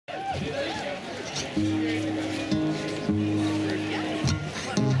Cassidy,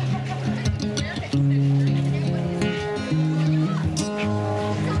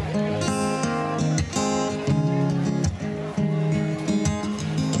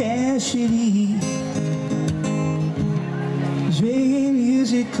 reggae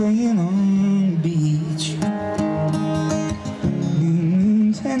music playing on the beach. New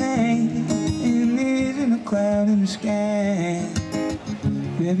moon tonight, and there's a cloud in the sky.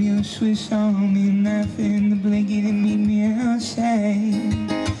 Grab your Swiss Army knife and the blanket and meet me outside.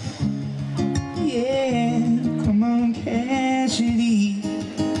 Yeah, come on, Cassidy.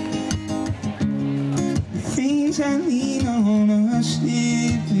 The things I lean on are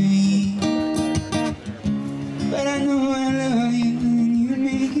slippery, but I know I love you and you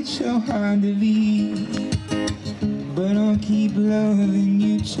make it so hard to leave. But I'll keep loving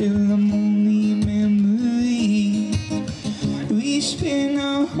you till I'm only a memory. We spend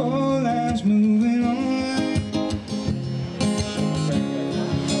our whole lives moving on,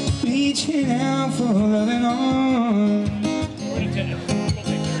 reaching out for loving on.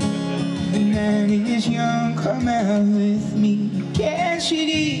 The night is young, come out with me,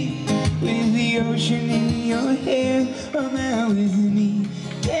 Cassidy, with the ocean in your hair. Come out with me,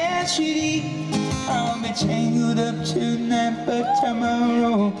 Cassidy. I'll be tangled up tonight, but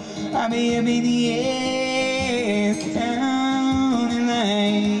tomorrow I'll be up in the air, counting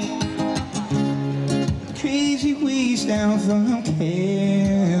like crazy waves down from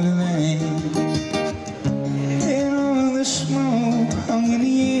Caroline. And all the smoke hung in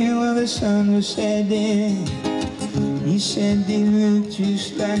the air while the sun was setting. You said they looked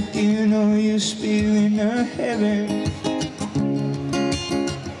just like you know you're spilling a heaven.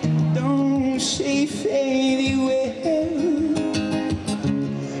 Don't say fade away.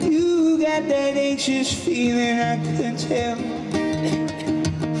 You got that anxious feeling, I could tell.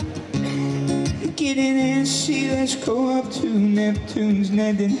 Get in and see, let's go up to Neptune's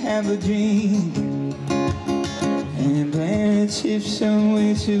net and have a drink. And plant a tip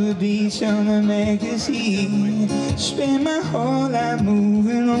somewhere to a beach on a magazine. Spend my whole life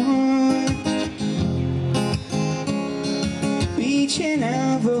moving on, reaching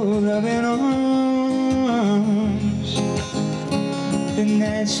out for loving arms. The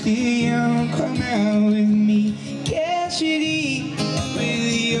night's still young, come out with me, Cassidy, with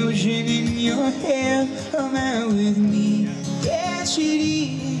the ocean in your hair. Come out with me,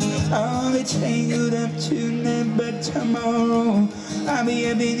 Cassidy. I'll be tangled up tonight, but tomorrow I'll be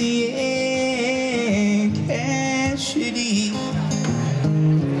up in the air, Cassidy.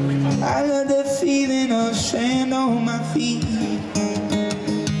 I love the feeling of sand on my feet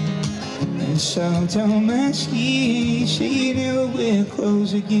and salt on my skin. Say you never wear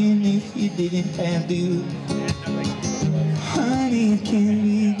clothes again if you didn't have to. Honey, I can't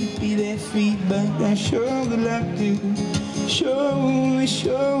really be that free, but I sure would like to. Show me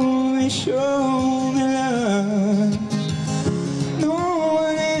love. No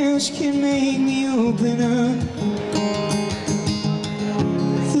one else can make me open up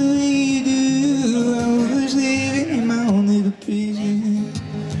the way you do. I was living in my own little prison.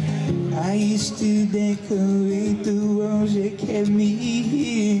 I used to decorate the walls that kept me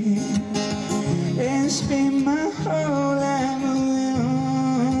here and spend my whole life moving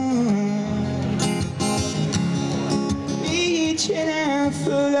on, reaching out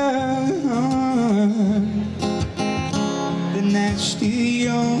for love. The night's still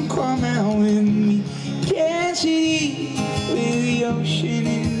young, come out with me, Cassidy, with the ocean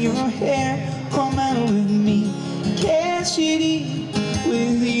in your hair. Come out with me, Cassidy,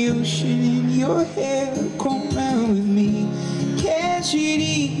 with the ocean in your hair. Come out with me,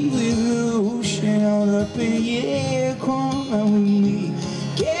 Cassidy, with the ocean all up in your hair. Come out with me,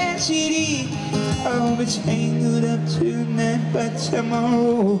 Cassidy. I'll be tangled up tonight, but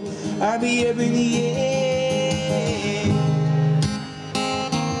tomorrow I'll be up in the air.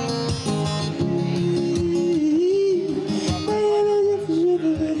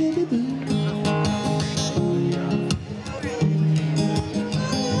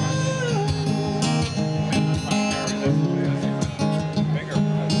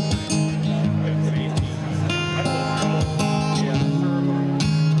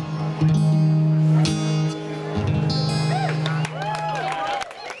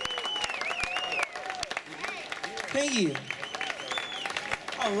 Thank you.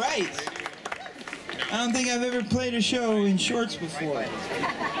 All right. I don't think I've ever played a show in shorts before.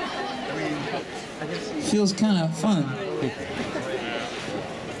 Feels kind of fun.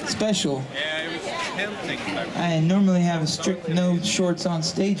 Special. I normally have a strict no shorts on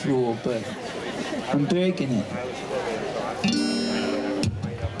stage rule, but I'm breaking it.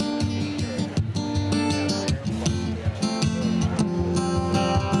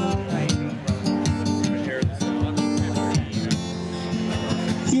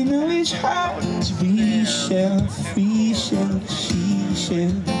 it's hard to be yourself, free yourself, see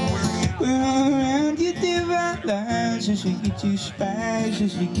yourself. We're all around you through our lives, just to get you spies,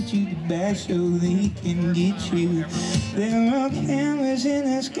 just to get you the best so they can get you. There are cameras in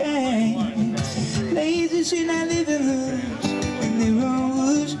the sky, lasers in our living rooms, and they're all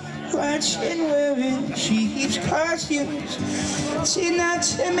woods, watching wearing sheep's costumes. It's enough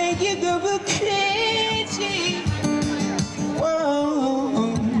to make you go crazy.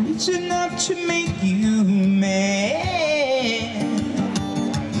 Whoa, it's enough to make you mad.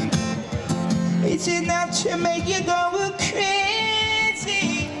 It's enough to make you go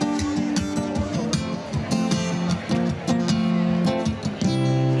crazy.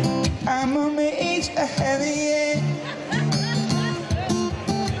 I'm amazed I haven't yet.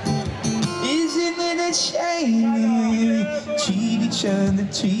 Isn't it a shame that we treat each other,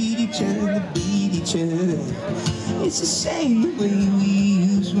 beat each other? It's the same way we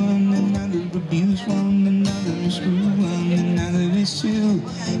use one another, abuse one another, and screw one another. It's true.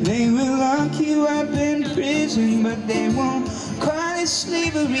 They will lock you up in prison, but they won't call it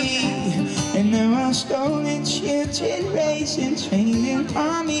slavery. And there are stolen children raised and trained in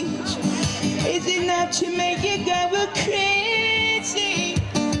armies. It's enough to make you go crazy.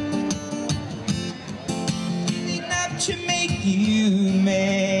 It's enough to make you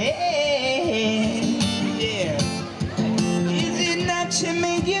mad. Yeah. It's enough to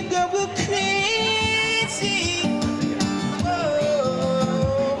make you go crazy.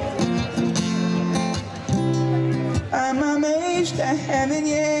 I'm amazed I haven't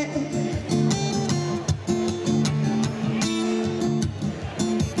yet.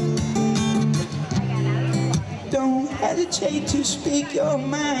 Don't hesitate to speak your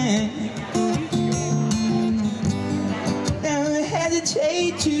mind. Don't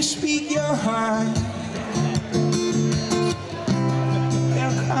hesitate to speak your heart.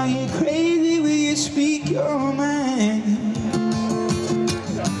 They'll call you crazy when you speak your mind.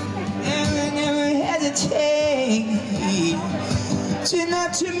 Never hesitate. It's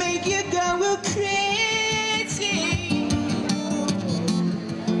enough to make you go crazy.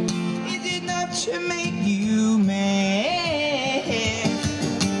 It's enough to make you mad.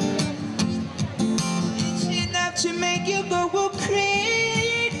 It's enough to make you go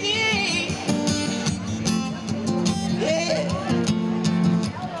crazy. Yeah.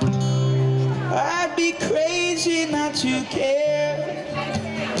 I'd be crazy not to care.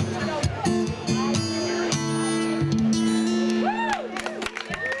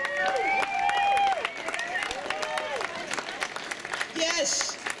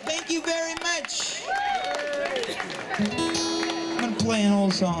 Yes, thank you very much. I'm gonna play an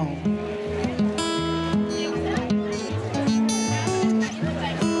old song.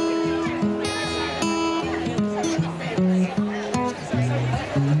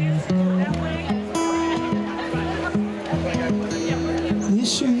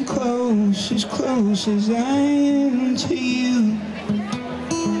 Listen close as I am to you.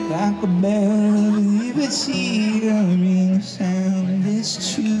 Like a bell of liberty, a ring sound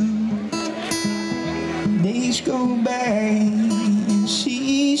is true. Days go by and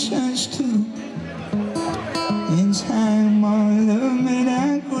seasons too. In time all of it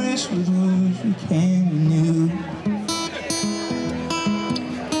I grace with those we can renew.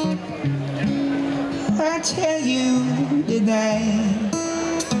 I tell you that I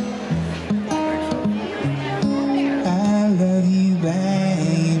love you back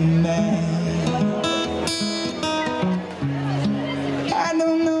and back. I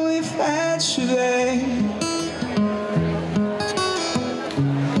don't know if I'd survive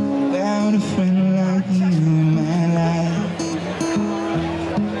without a friend like you in my life.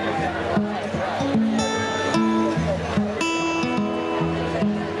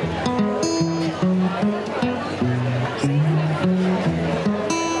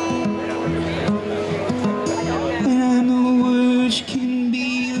 And I know words can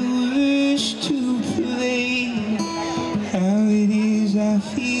be the worst to play. How it is I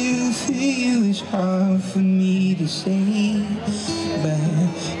feel for you is hard for me to say.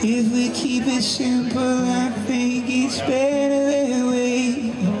 But if we keep it simple, I think it's better that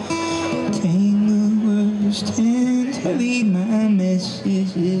way. Tangled words tend to lead my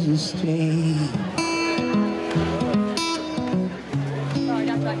messages astray.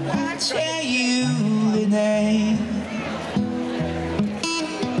 I tell you that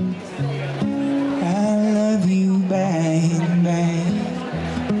I love you back and back.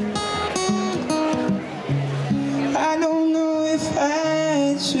 I don't know if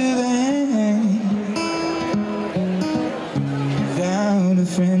I'd survive without a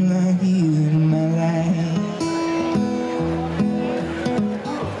friend like you in my life.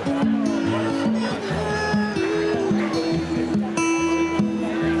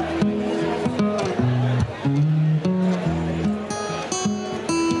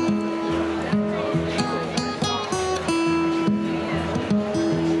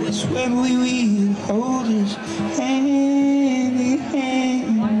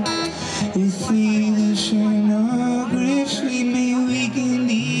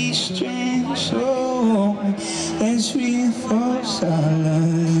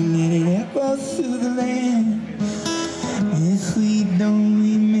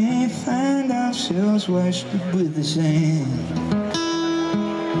 ourselves washed up with the sand.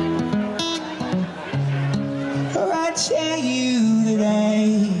 Oh, I tell you that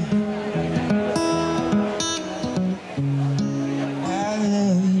I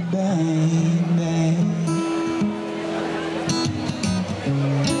love you, baby.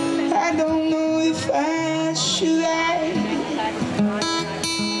 I don't know if I should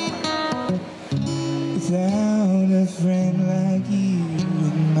without a friend like you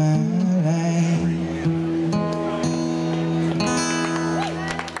in my life.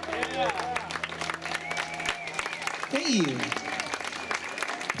 Thank you.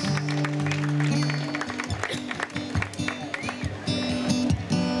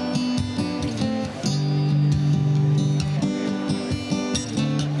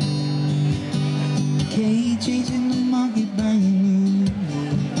 Cages in the market buying news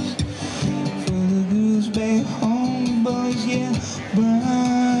for the girls back home, boys, yeah,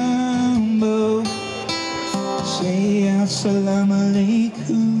 brown boy. Say assalamu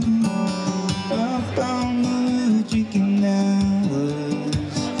alaikum up on the roof, drinking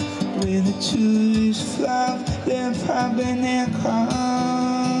hours where the tourists flock, they're popping their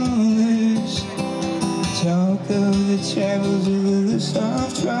collars. Talk of the travels of the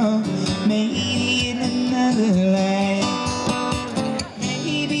soft rock, maybe in another life,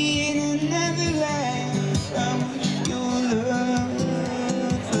 maybe in another life I wish your love,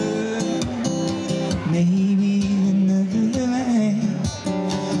 maybe in another life.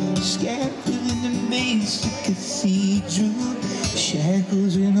 Scaffold in the base of cathedral,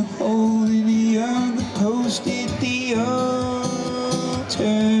 shackles in a hole in the yard, the post at the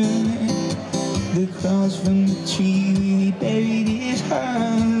altar. The cross from the tree where he buried his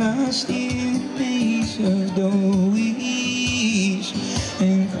heart, lost in the maze of doorways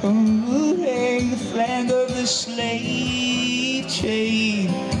and cold rain, the flag of the slave trade.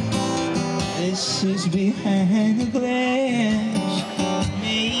 This is behind the glass,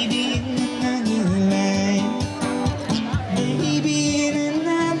 maybe in another life, maybe in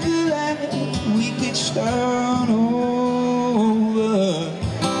another life we could start over.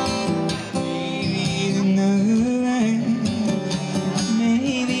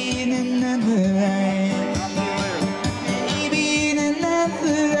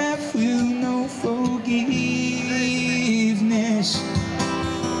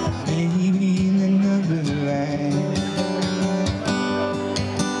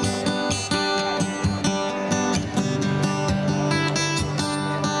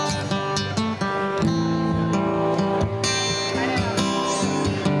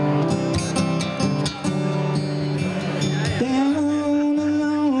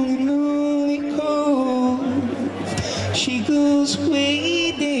 She goes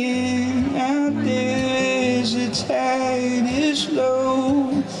wading out there as the tide is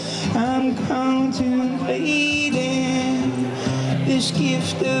low. I'm contemplating this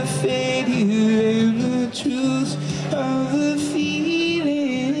gift of failure and the truth of the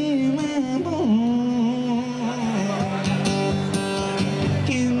feeling I'm on.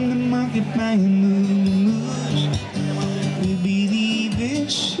 In the market buying moves, we believe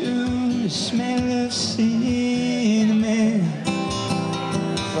it's true. The smell of cinnamon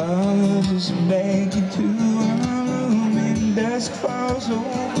follows us back into our room, and dusk falls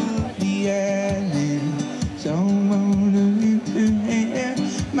over the island. Don't wanna interfere,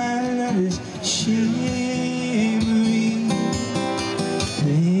 my love is shimmering.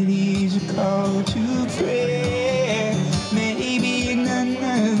 That is a call to prayer, maybe in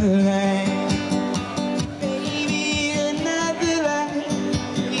another life, maybe another life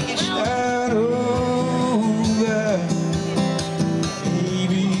we can start over.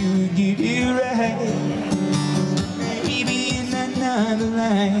 Maybe you get it right, maybe in another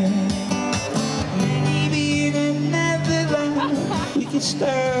life. We can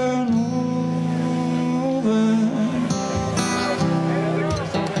start over.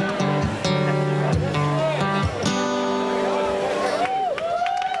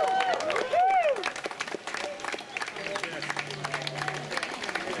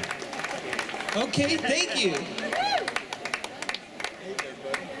 Okay, thank you.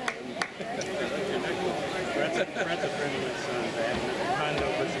 Brett's a friend of his son's. I had to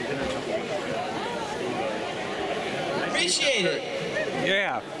over some dinner. Appreciate it.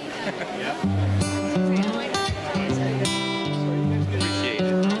 Yeah. Yep. Appreciate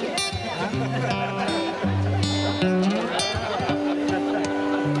it.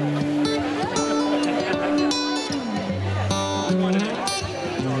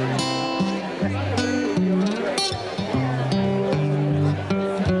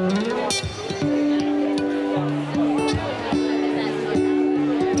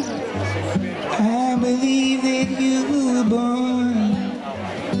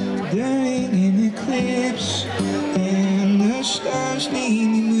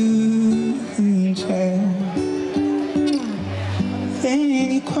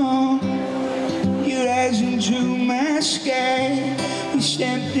 home. Your eyes into my sky. We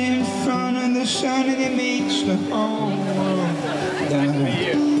stepped in front of the sun and it makes the whole world dark.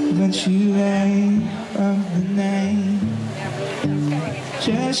 But you light up the night,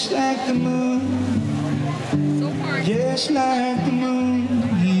 just like the moon, just like the moon.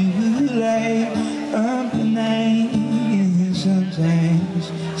 You light up the night. And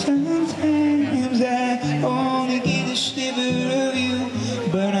sometimes I only get a sliver of you,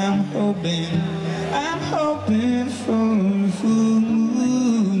 but I'm hoping for a full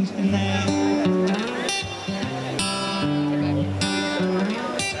moon tonight.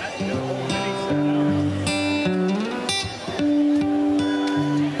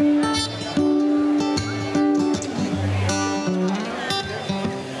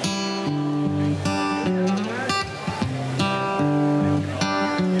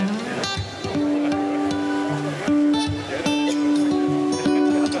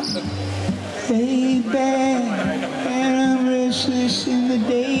 Lay back and I'm restless in the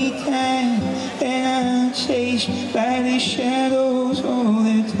daytime, and I'm chased by the shadows, oh,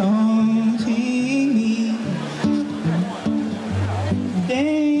 they're taunting me.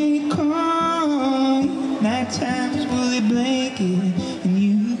 They come night times with a blanket, and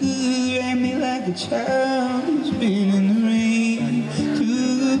you wrap me like a child who's been in the rain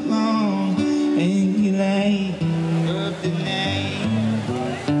too long, and you light up the night.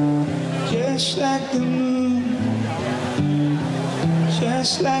 Just like the moon,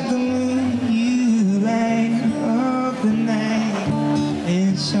 just like the moon, you light up the night.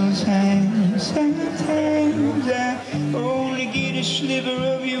 And sometimes I only get a sliver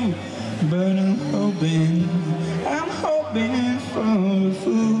of you, but I'm hoping for a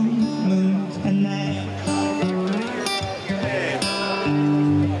full moon tonight.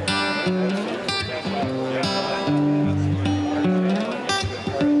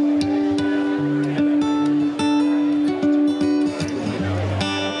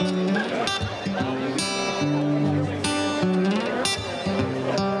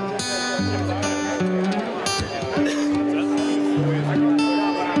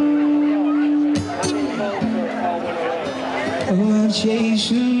 Oh,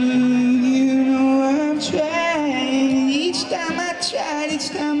 chasing you, you know I've tried. Each time I tried, each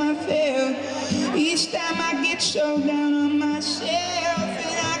time I failed. Each time I get so down on myself,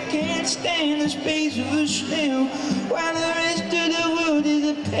 and I can't stand the space of a snail, while the rest of the world is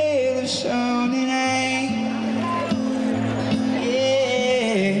a pale of sunny night.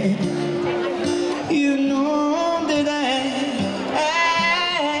 Yeah, you know that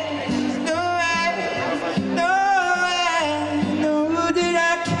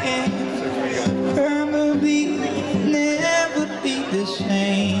probably never be the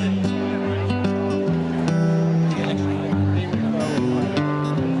same.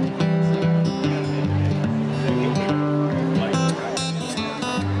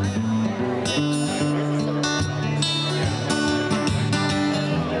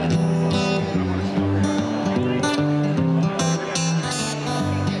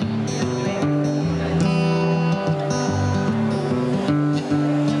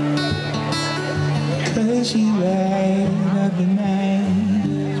 Cause you light up the night,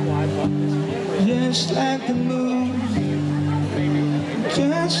 just like the moon,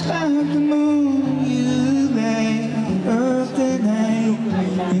 just like the moon. You light up the night.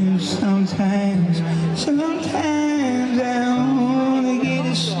 And sometimes I only get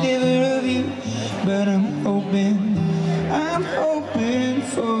a sliver of you, but I'm hoping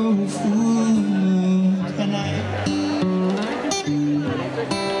for a full moon tonight.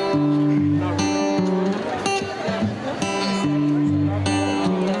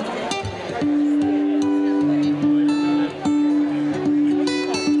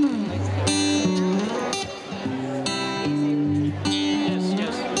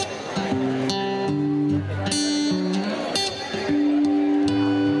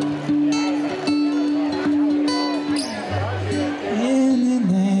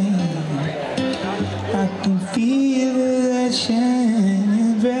 Feel that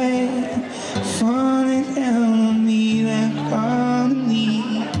shining bright, falling down on me like harmony.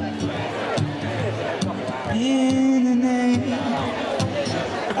 In the night,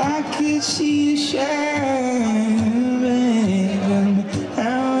 I could see you shine bright, but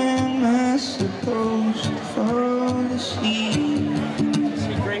how am I supposed to fall asleep?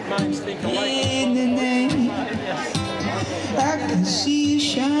 Great minds think alike. In the night, I could see you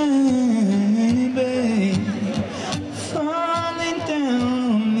shine bright, falling down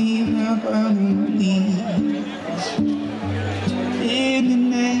on me like harmony. In the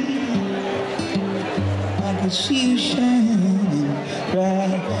night, I could see you shining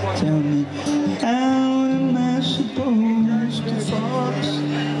bright. Tell me, how am I supposed to fall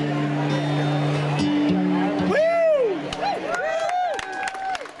asleep?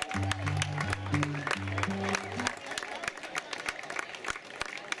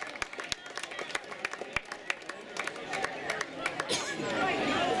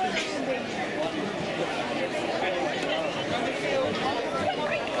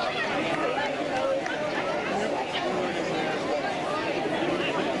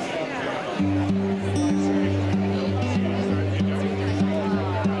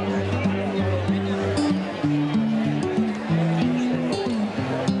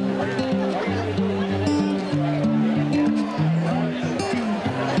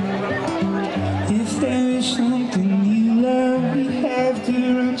 If there is something you love, you have to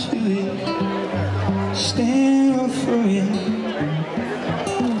run to it. Stand up for it.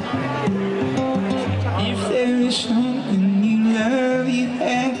 If there is something you love, you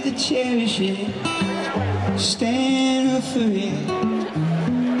have to cherish it. Stand up for it.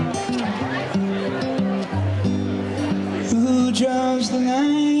 Who draws the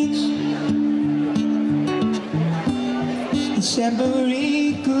lines and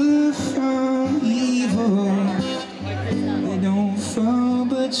separate good from evil? They don't fall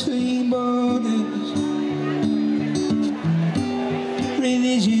between borders,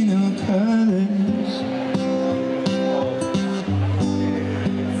 religion or colors.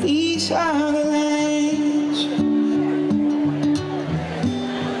 These are the lines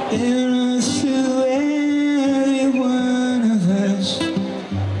that run through every one of us.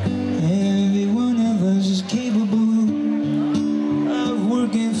 Every one of us is capable of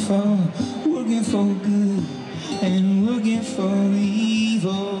working for good and working for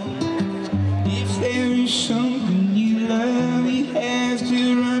evil. If there is something you love, you have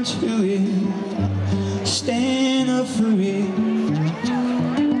to run to it. Stand up for it.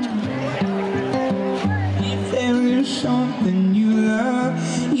 If there is something you love,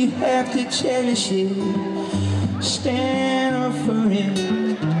 you have to cherish it. Stand up for it.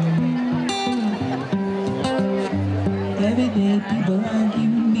 Everyday people like you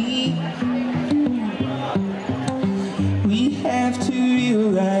and me, we have to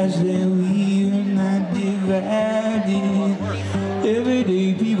realize that we are not divided.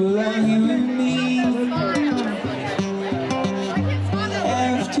 Everyday people like you and me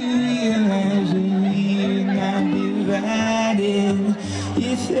have to realize that we are not divided.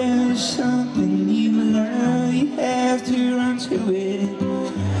 If there's something you love, you have to run to it.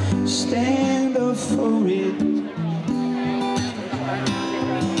 Stand up for it.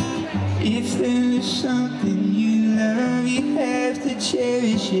 If there's something you love, you have to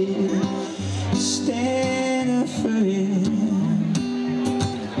cherish it. Stand up for it.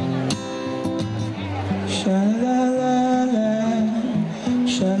 Sha-la-la-la,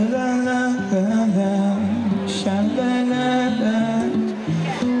 sha-la-la-la-la, sha-la-la-la,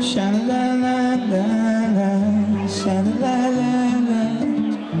 sha-la-la-la-la, sha-la-la-la-la,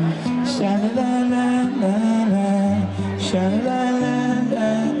 sha-la-la-la-la, sha-la-la-la.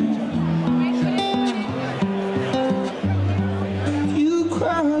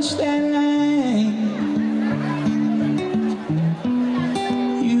 Cross that line,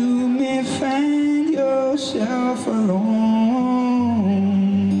 you may find yourself alone,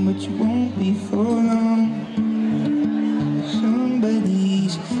 but you won't be for long.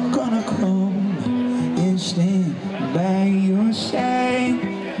 Somebody's gonna come and stand by your side.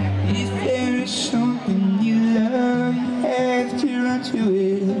 If there is something you love, you have to run to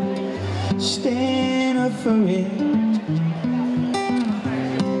it. Stand up for it.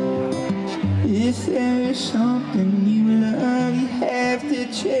 If there is something you love, you have to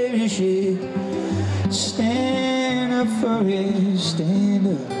cherish it. Stand up for it. Stand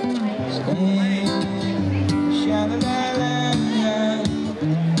up. Stand. Sha-la-la-la-la,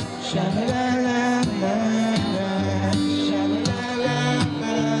 sha-la-la-la-la,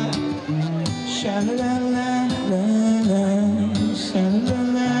 sha-la-la-la-la, sha-la-la-la-la,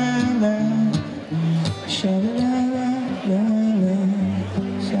 sha-la-la-la-la,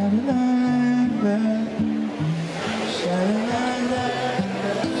 sha-la-la-la-la, sha-la-la-la.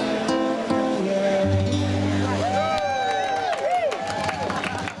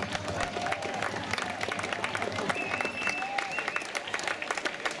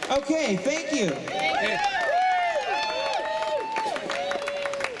 Okay, thank you.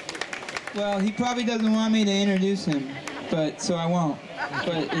 Well, he probably doesn't want me to introduce him, but so I won't.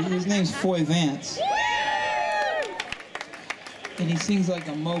 But his name's Foy Vance. And he sings like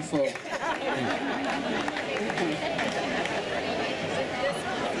a mofo.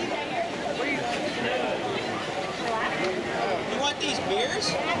 You want these beers?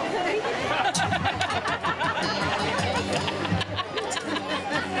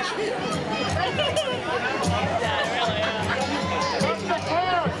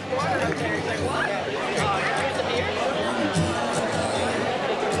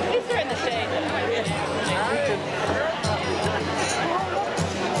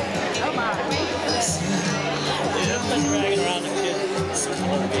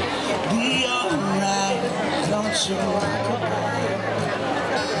 Be alright, don't you rock alright?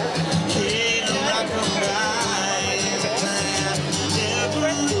 Hey, rock alright.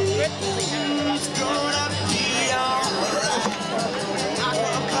 Everything's gonna be alright.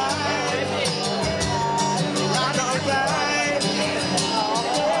 Rock alright, rock alright.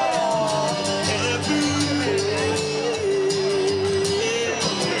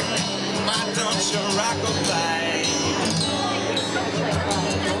 Why don't you rock alright?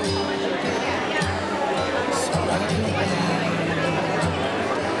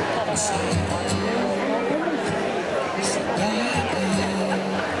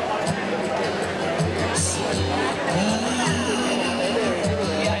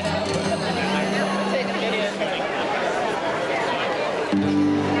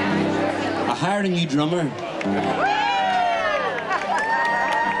 I hired a new drummer.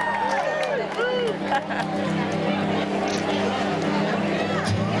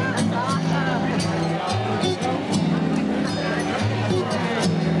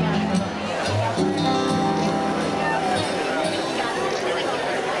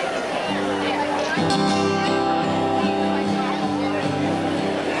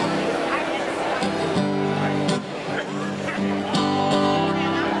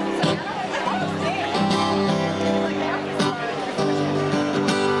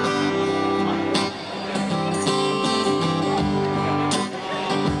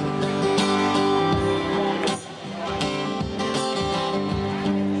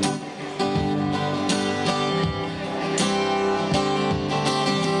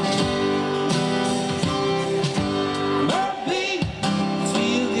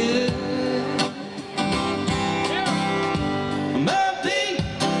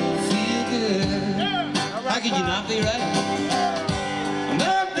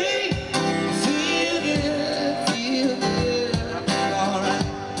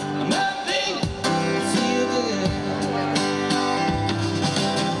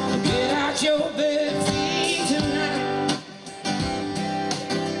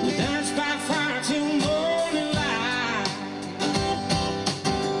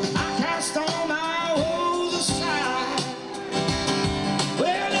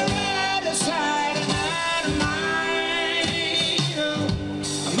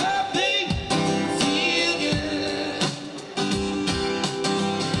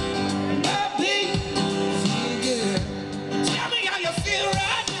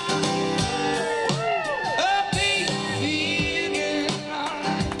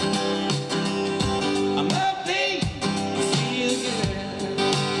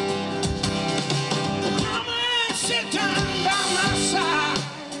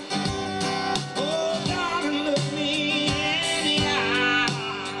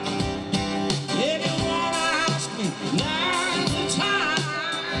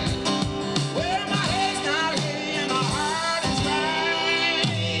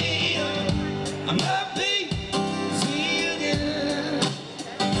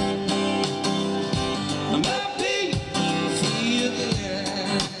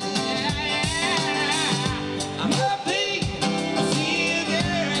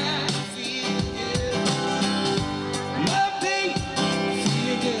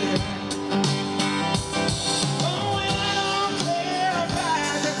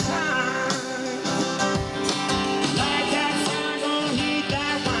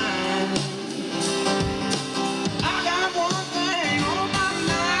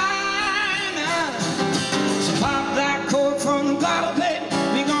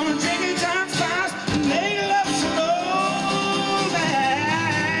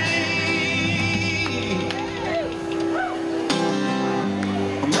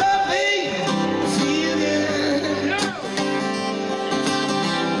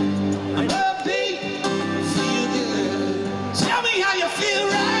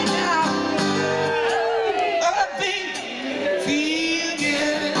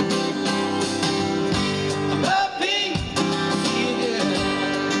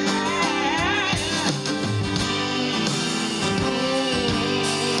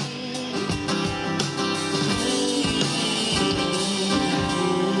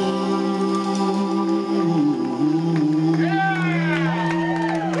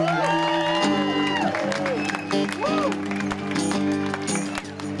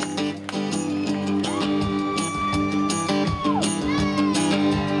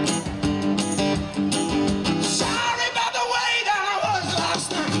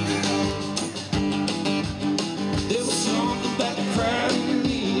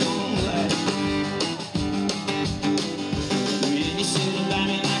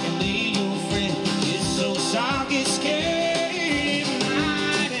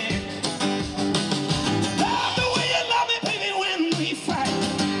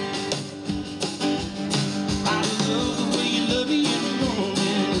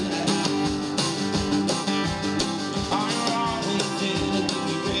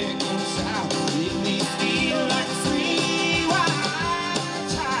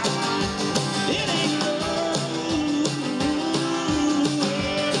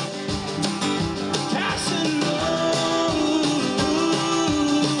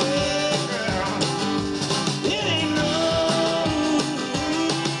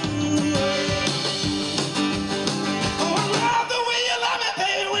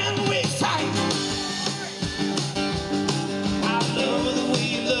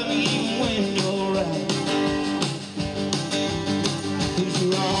 'cause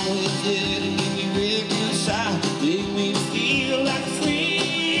you're always there to give me reconcile, make me feel like a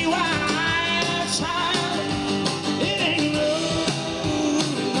free wild child. It ain't love,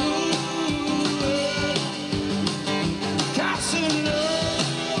 cause in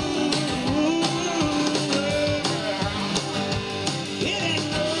love, it ain't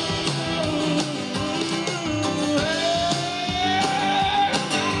love.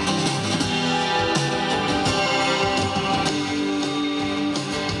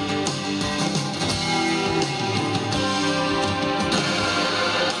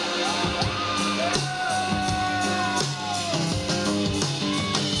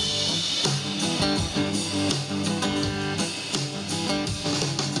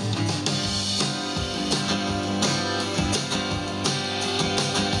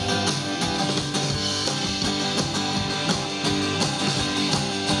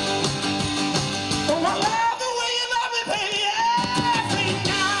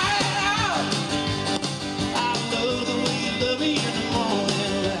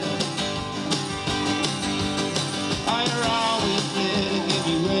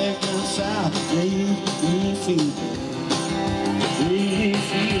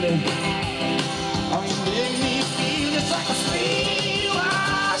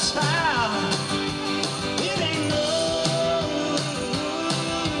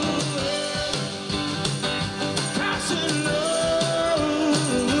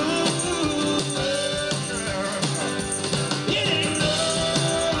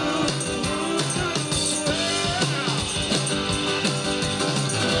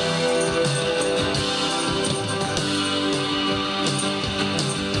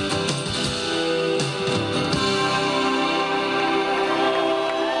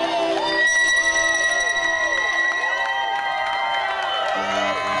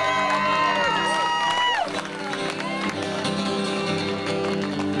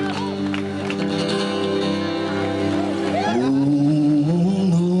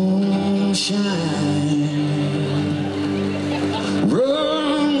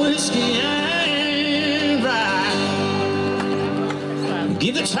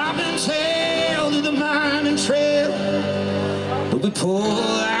 Give the top and tail to the mining trail, but we pour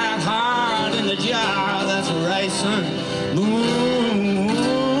that heart in the jar. That's right, son. Moonshine.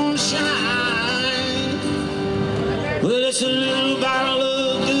 Well, it's a little bottle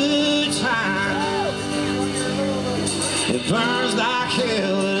of good time. It burns like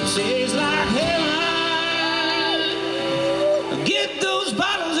hell, it tastes like heaven. Get those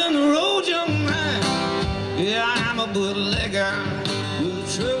bottles in the road, young man. Yeah, I'm a bootlegger with a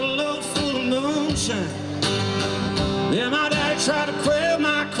truckload full of moonshine. Yeah, my daddy tried to quell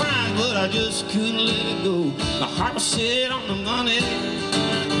my crime, but I just couldn't let it go. My heart was set on the money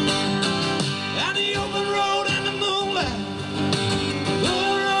and the open road and the moonlight.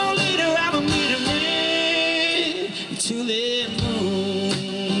 Sooner or later I will meet a man until that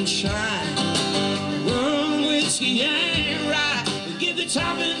moonshine. One whiskey ain't right. Give the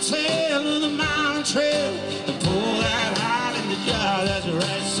top and tail of the mountain trail and pour that heart in the jar. That's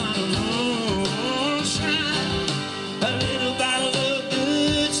right, son of moonshine. A little bottle of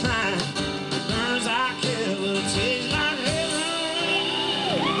good time. It burns like hell, but it tastes like heaven.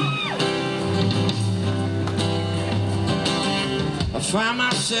 I found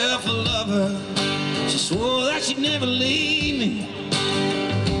myself a lover. She swore that she'd never leave me.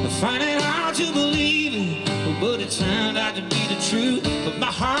 I find it hard to believe it, but it turned out to be the truth. But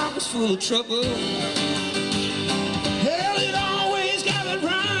my heart was full of trouble. Hell, it always got me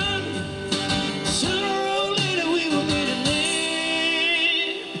running. Sooner or later we will meet an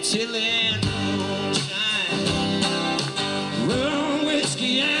end. Till then, moonshine. Rum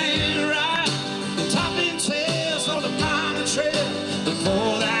whiskey ain't right. The top and tails on the mountain trail. But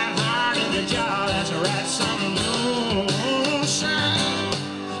pour that heart in the jar. That's right, son of moonshine.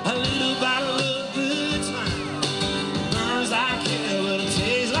 A little bottle of good time. Burns like hell, but it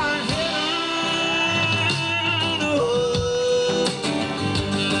tastes like heaven. Oh.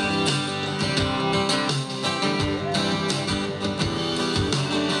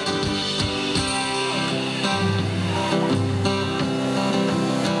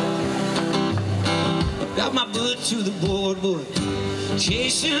 Got my butt to the boardwalk,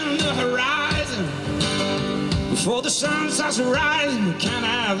 chasing the horizon. Before the sun starts rising, can't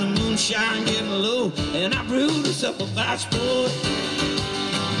have the moonshine getting low, and I brewed us up a batch, boy.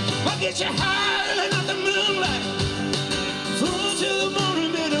 I'll get you higher than the moonlight.